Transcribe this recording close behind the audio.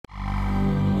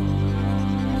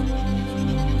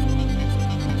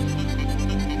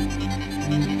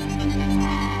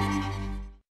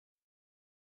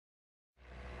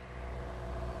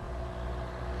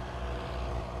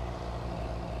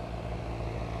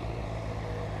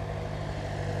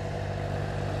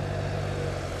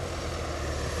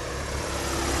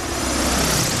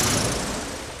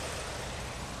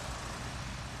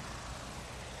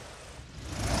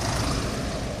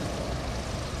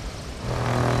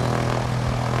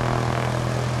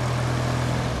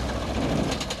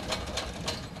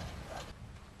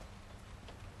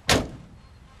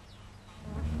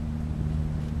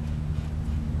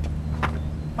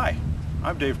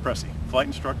I'm Dave Pressey, flight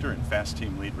instructor and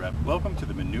FAASTeam lead rep. Welcome to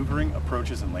the Maneuvering,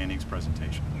 Approaches, and Landings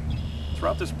presentation.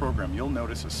 Throughout this program, you'll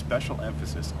notice a special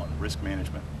emphasis on risk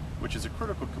management, which is a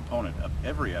critical component of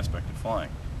every aspect of flying,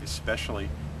 especially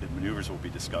the maneuvers we'll be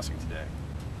discussing today.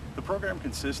 The program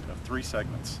consists of 3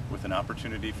 segments, with an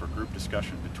opportunity for group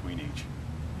discussion between each.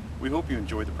 We hope you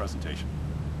enjoy the presentation.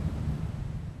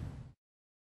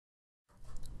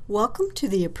 Welcome to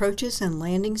the Approaches and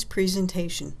Landings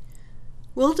presentation.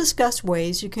 We'll discuss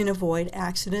ways you can avoid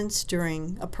accidents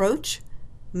during approach,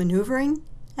 maneuvering,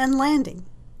 and landing.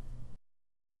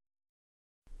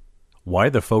 Why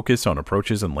the focus on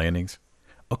approaches and landings?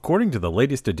 According to the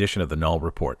latest edition of the Null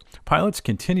Report, pilots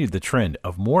continued the trend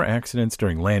of more accidents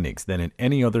during landings than in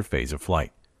any other phase of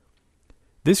flight.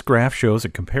 This graph shows a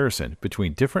comparison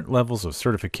between different levels of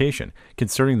certification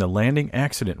concerning the landing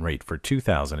accident rate for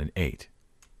 2008.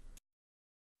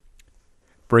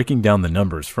 Breaking down the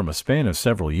numbers from a span of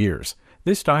several years,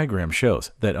 this diagram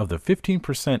shows that of the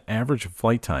 15% average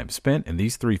flight time spent in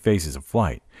these 3 phases of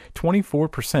flight,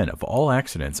 24% of all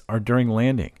accidents are during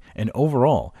landing, and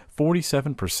overall,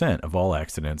 47% of all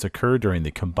accidents occur during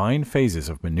the combined phases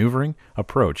of maneuvering,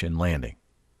 approach, and landing.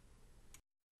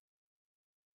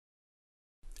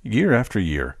 Year after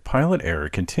year, pilot error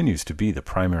continues to be the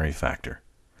primary factor.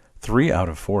 3 out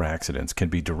of 4 accidents can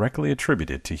be directly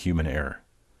attributed to human error.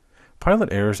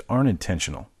 Pilot errors aren't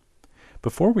intentional.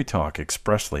 Before we talk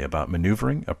expressly about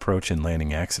maneuvering, approach, and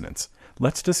landing accidents,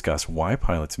 let's discuss why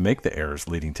pilots make the errors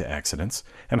leading to accidents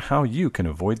and how you can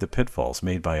avoid the pitfalls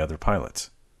made by other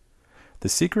pilots. The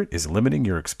secret is limiting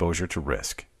your exposure to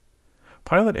risk.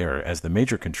 Pilot error as the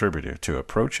major contributor to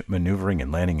approach, maneuvering,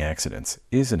 and landing accidents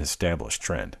is an established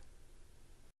trend.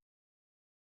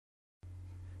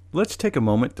 Let's take a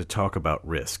moment to talk about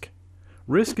risk.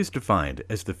 Risk is defined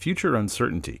as the future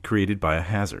uncertainty created by a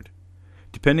hazard.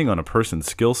 Depending on a person's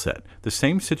skill set, the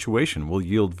same situation will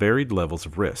yield varied levels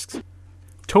of risks.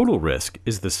 Total risk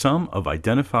is the sum of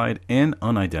identified and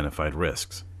unidentified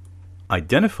risks.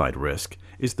 Identified risk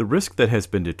is the risk that has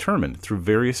been determined through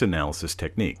various analysis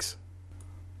techniques.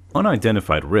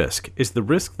 Unidentified risk is the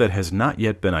risk that has not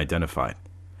yet been identified.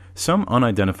 Some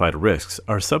unidentified risks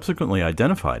are subsequently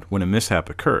identified when a mishap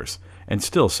occurs, and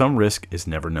still some risk is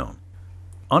never known.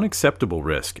 Unacceptable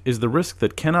risk is the risk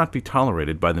that cannot be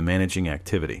tolerated by the managing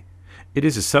activity. It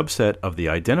is a subset of the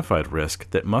identified risk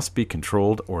that must be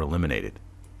controlled or eliminated.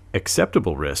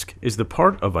 Acceptable risk is the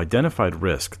part of identified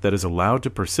risk that is allowed to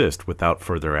persist without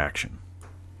further action.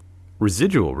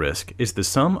 Residual risk is the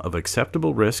sum of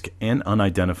acceptable risk and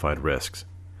unidentified risks.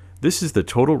 This is the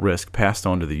total risk passed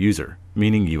on to the user,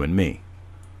 meaning you and me.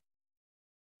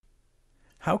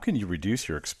 How can you reduce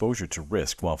your exposure to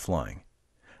risk while flying?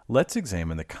 Let's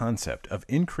examine the concept of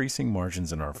increasing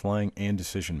margins in our flying and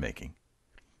decision-making.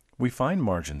 We find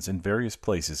margins in various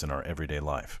places in our everyday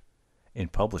life. In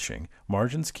publishing,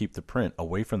 margins keep the print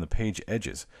away from the page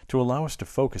edges to allow us to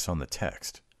focus on the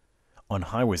text. On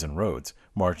highways and roads,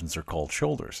 margins are called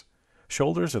shoulders.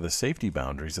 Shoulders are the safety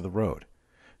boundaries of the road.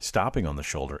 Stopping on the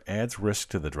shoulder adds risk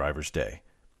to the driver's day.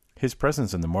 His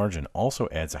presence in the margin also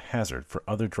adds a hazard for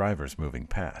other drivers moving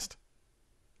past.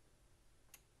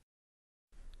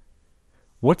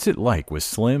 What's it like with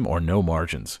slim or no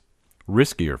margins?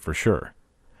 Riskier for sure.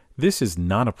 This is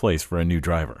not a place for a new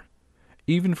driver.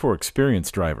 Even for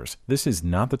experienced drivers, this is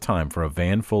not the time for a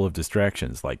van full of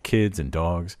distractions like kids and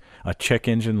dogs, a check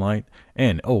engine light,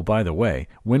 and oh, by the way,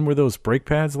 when were those brake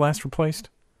pads last replaced?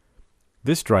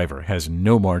 This driver has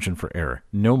no margin for error,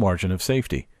 no margin of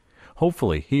safety.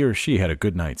 Hopefully he or she had a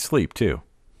good night's sleep too.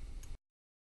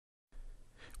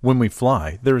 When we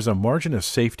fly, there is a margin of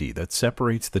safety that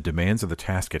separates the demands of the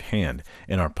task at hand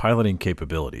and our piloting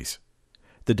capabilities.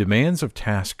 The demands of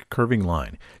task curving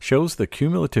line shows the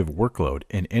cumulative workload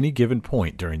in any given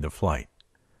point during the flight.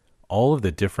 All of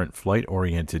the different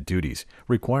flight-oriented duties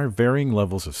require varying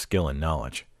levels of skill and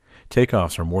knowledge.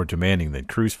 Takeoffs are more demanding than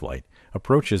cruise flight.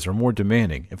 Approaches are more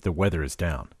demanding if the weather is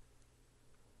down.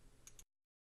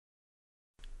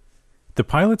 The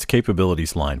pilot's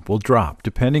capabilities line will drop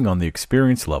depending on the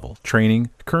experience level, training,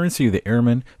 currency of the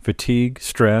airman, fatigue,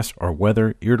 stress, or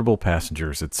weather, irritable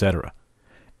passengers, etc.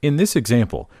 In this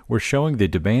example, we're showing the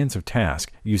demands of task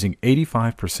using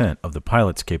 85% of the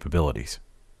pilot's capabilities.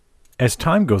 As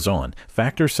time goes on,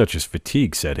 factors such as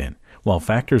fatigue set in, while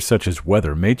factors such as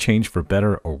weather may change for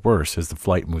better or worse as the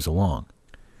flight moves along.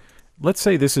 Let's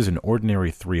say this is an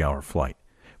ordinary 3-hour flight,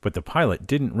 but the pilot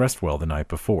didn't rest well the night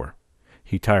before.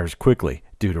 He tires quickly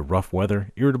due to rough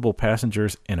weather, irritable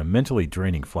passengers, and a mentally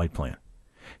draining flight plan.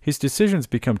 His decisions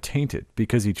become tainted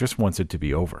because he just wants it to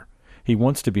be over. He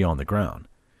wants to be on the ground.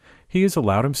 He has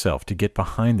allowed himself to get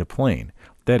behind the plane,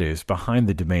 that is, behind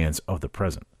the demands of the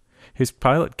present. His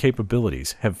pilot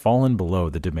capabilities have fallen below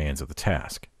the demands of the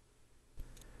task.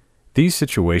 These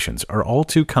situations are all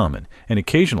too common, and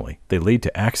occasionally they lead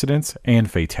to accidents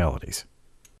and fatalities.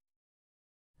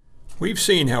 We've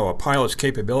seen how a pilot's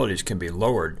capabilities can be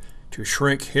lowered to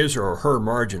shrink his or her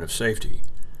margin of safety.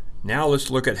 Now let's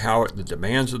look at how the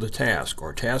demands of the task,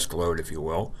 or task load if you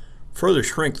will, further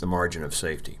shrink the margin of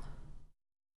safety.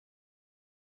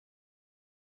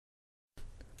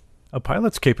 A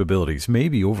pilot's capabilities may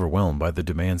be overwhelmed by the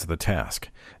demands of the task.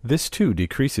 This too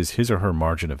decreases his or her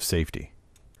margin of safety.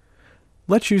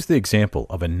 Let's use the example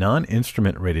of a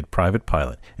non-instrument rated private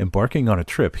pilot embarking on a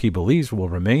trip he believes will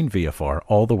remain VFR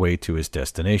all the way to his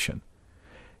destination.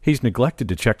 He's neglected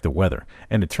to check the weather,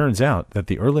 and it turns out that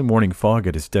the early morning fog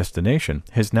at his destination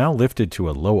has now lifted to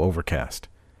a low overcast.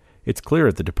 It's clear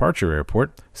at the departure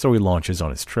airport, so he launches on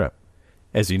his trip.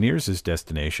 As he nears his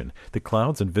destination, the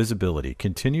clouds and visibility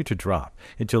continue to drop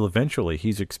until eventually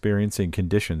he's experiencing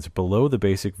conditions below the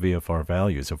basic VFR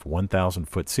values of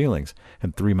 1,000-foot ceilings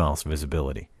and 3 miles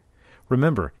visibility.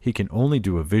 Remember, he can only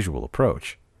do a visual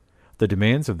approach. The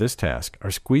demands of this task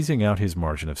are squeezing out his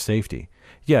margin of safety,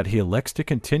 yet he elects to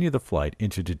continue the flight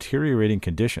into deteriorating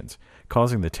conditions,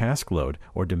 causing the task load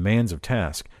or demands of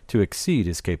task to exceed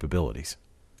his capabilities.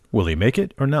 Will he make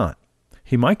it or not?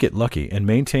 He might get lucky and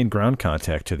maintain ground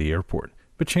contact to the airport,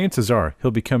 but chances are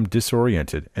he'll become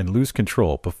disoriented and lose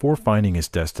control before finding his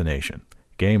destination.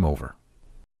 Game over.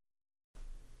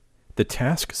 The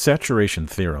task saturation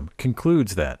theorem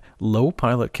concludes that low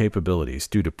pilot capabilities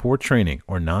due to poor training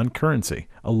or non-currency,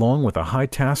 along with a high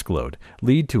task load,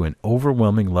 lead to an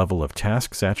overwhelming level of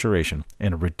task saturation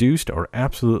and a reduced or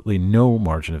absolutely no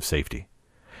margin of safety.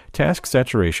 Task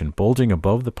saturation bulging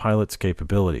above the pilot's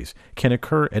capabilities can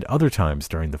occur at other times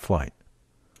during the flight.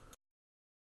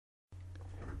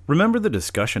 Remember the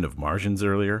discussion of margins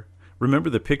earlier? Remember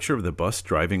the picture of the bus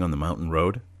driving on the mountain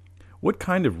road? What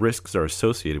kind of risks are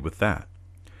associated with that?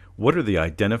 What are the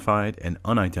identified and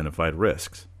unidentified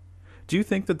risks? Do you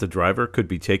think that the driver could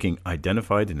be taking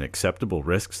identified and acceptable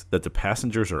risks that the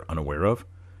passengers are unaware of?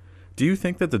 Do you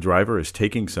think that the driver is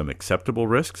taking some acceptable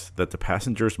risks that the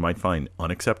passengers might find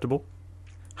unacceptable?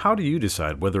 How do you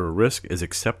decide whether a risk is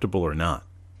acceptable or not?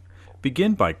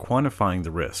 Begin by quantifying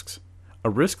the risks. A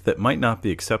risk that might not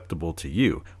be acceptable to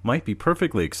you might be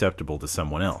perfectly acceptable to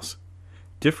someone else.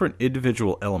 Different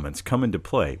individual elements come into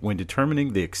play when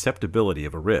determining the acceptability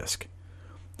of a risk.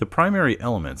 The primary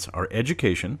elements are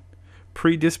education,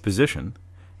 predisposition,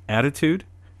 attitude,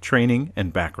 training,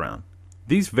 and background.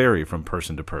 These vary from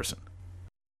person to person.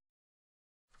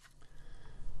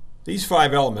 These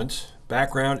 5 elements,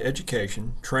 background,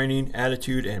 education, training,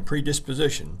 attitude, and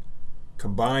predisposition,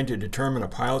 combine to determine a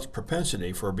pilot's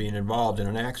propensity for being involved in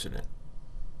an accident.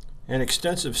 An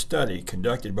extensive study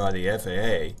conducted by the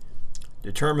FAA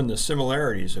determined the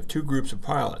similarities of 2 groups of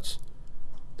pilots,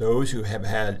 those who have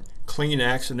had clean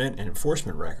accident and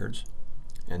enforcement records,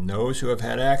 and those who have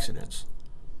had accidents.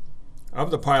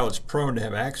 Of the pilots prone to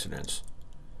have accidents,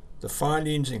 the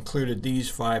findings included these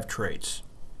 5 traits.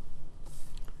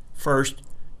 First,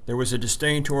 there was a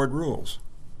disdain toward rules.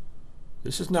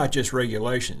 This is not just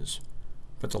regulations,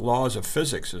 but the laws of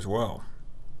physics as well.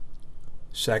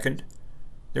 Second,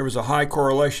 there was a high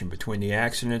correlation between the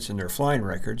accidents in their flying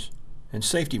records and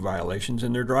safety violations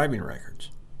in their driving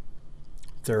records.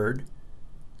 Third,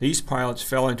 these pilots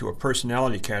fell into a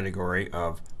personality category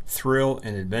of thrill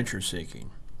and adventure seeking.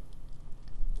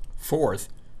 Fourth,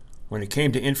 when it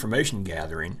came to information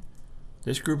gathering,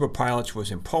 this group of pilots was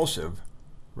impulsive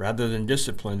rather than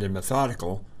disciplined and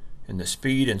methodical in the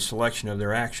speed and selection of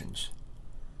their actions.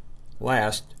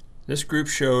 Last, this group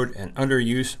showed an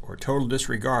underuse or total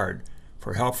disregard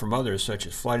for help from others such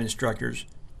as flight instructors,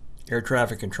 air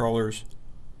traffic controllers,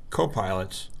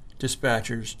 co-pilots,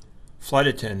 dispatchers, flight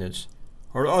attendants,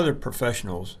 or other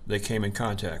professionals they came in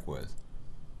contact with.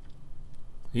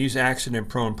 These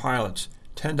accident-prone pilots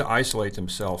tend to isolate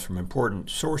themselves from important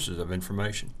sources of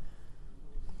information.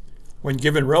 When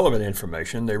given relevant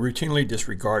information, they routinely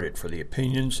disregard it for the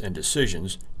opinions and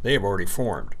decisions they have already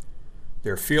formed.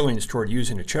 Their feelings toward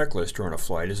using a checklist during a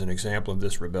flight is an example of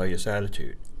this rebellious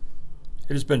attitude.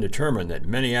 It has been determined that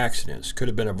many accidents could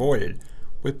have been avoided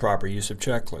with proper use of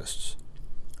checklists.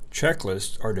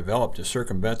 Checklists are developed to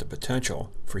circumvent the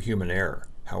potential for human error.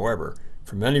 However,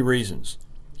 for many reasons,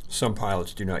 some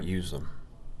pilots do not use them.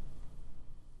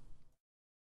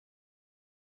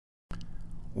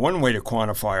 One way to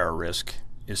quantify our risk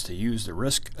is to use the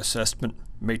risk assessment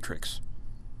matrix.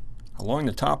 Along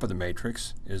the top of the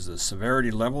matrix is the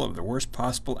severity level of the worst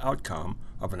possible outcome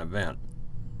of an event.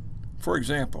 For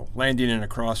example, landing in a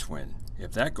crosswind.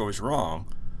 If that goes wrong,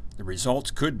 The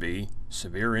results could be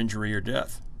severe injury or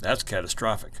death. That's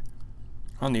catastrophic.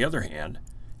 On the other hand,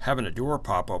 having a door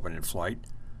pop open in flight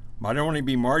might only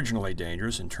be marginally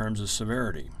dangerous in terms of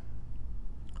severity.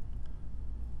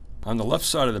 On the left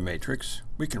side of the matrix,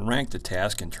 we can rank the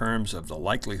task in terms of the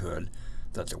likelihood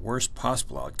that the worst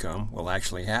possible outcome will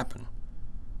actually happen.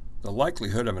 The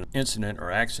likelihood of an incident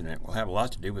or accident will have a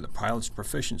lot to do with the pilot's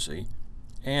proficiency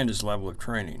and his level of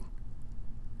training.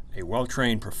 A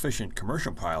well-trained, proficient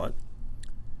commercial pilot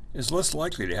is less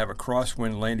likely to have a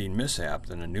crosswind landing mishap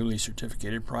than a newly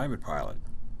certificated private pilot.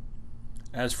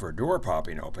 As for a door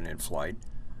popping open in flight,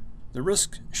 the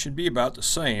risk should be about the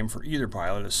same for either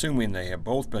pilot, assuming they have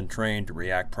both been trained to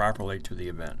react properly to the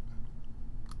event.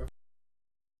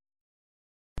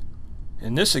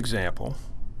 In this example,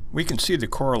 we can see the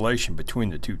correlation between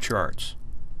the two charts.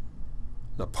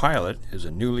 The pilot is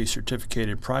a newly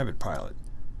certificated private pilot.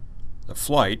 The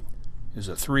flight is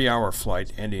a 3-hour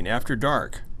flight ending after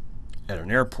dark at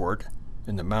an airport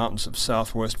in the mountains of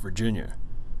Southwest Virginia.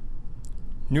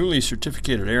 Newly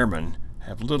certificated airmen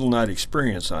have little night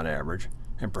experience on average,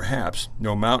 and perhaps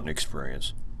no mountain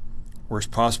experience.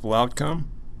 Worst possible outcome?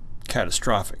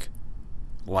 Catastrophic.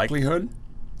 Likelihood?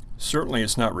 Certainly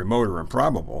it's not remote or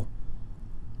improbable.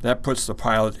 That puts the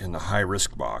pilot in the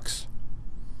high-risk box.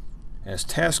 As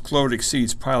task load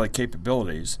exceeds pilot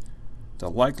capabilities, the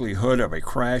likelihood of a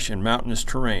crash in mountainous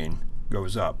terrain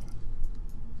goes up.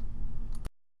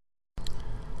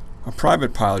 A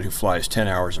private pilot who flies 10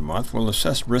 hours a month will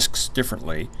assess risks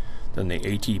differently than the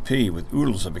ATP with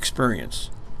oodles of experience.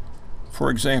 For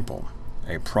example,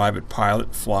 a private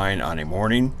pilot flying on a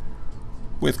morning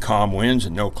with calm winds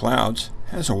and no clouds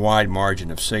has a wide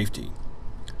margin of safety.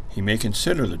 He may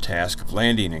consider the task of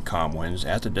landing in calm winds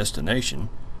at the destination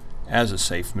as a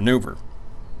safe maneuver.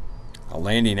 A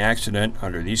landing accident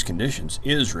under these conditions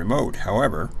is remote.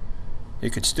 However,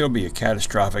 it could still be a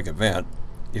catastrophic event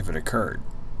if it occurred.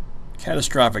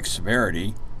 Catastrophic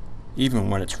severity, even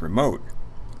when it's remote,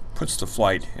 puts the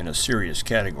flight in a serious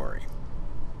category.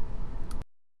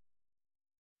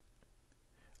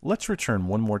 Let's return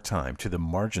one more time to the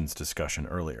margins discussion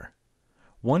earlier.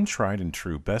 One tried and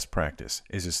true best practice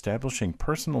is establishing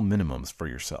personal minimums for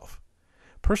yourself.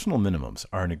 Personal minimums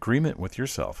are an agreement with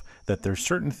yourself that there's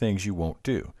certain things you won't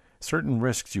do, certain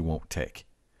risks you won't take.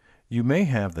 You may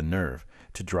have the nerve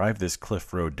to drive this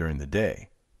cliff road during the day,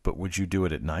 but would you do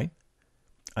it at night?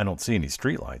 I don't see any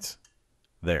streetlights.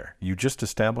 There, you just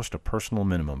established a personal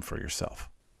minimum for yourself.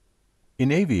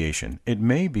 In aviation, it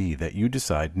may be that you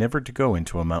decide never to go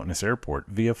into a mountainous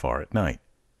airport VFR at night.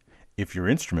 If you're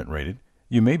instrument rated,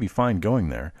 you may be fine going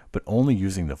there, but only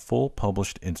using the full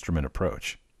published instrument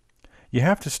approach. You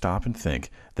have to stop and think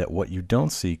that what you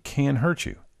don't see can hurt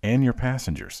you and your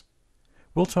passengers.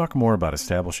 We'll talk more about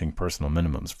establishing personal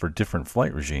minimums for different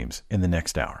flight regimes in the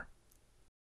next hour.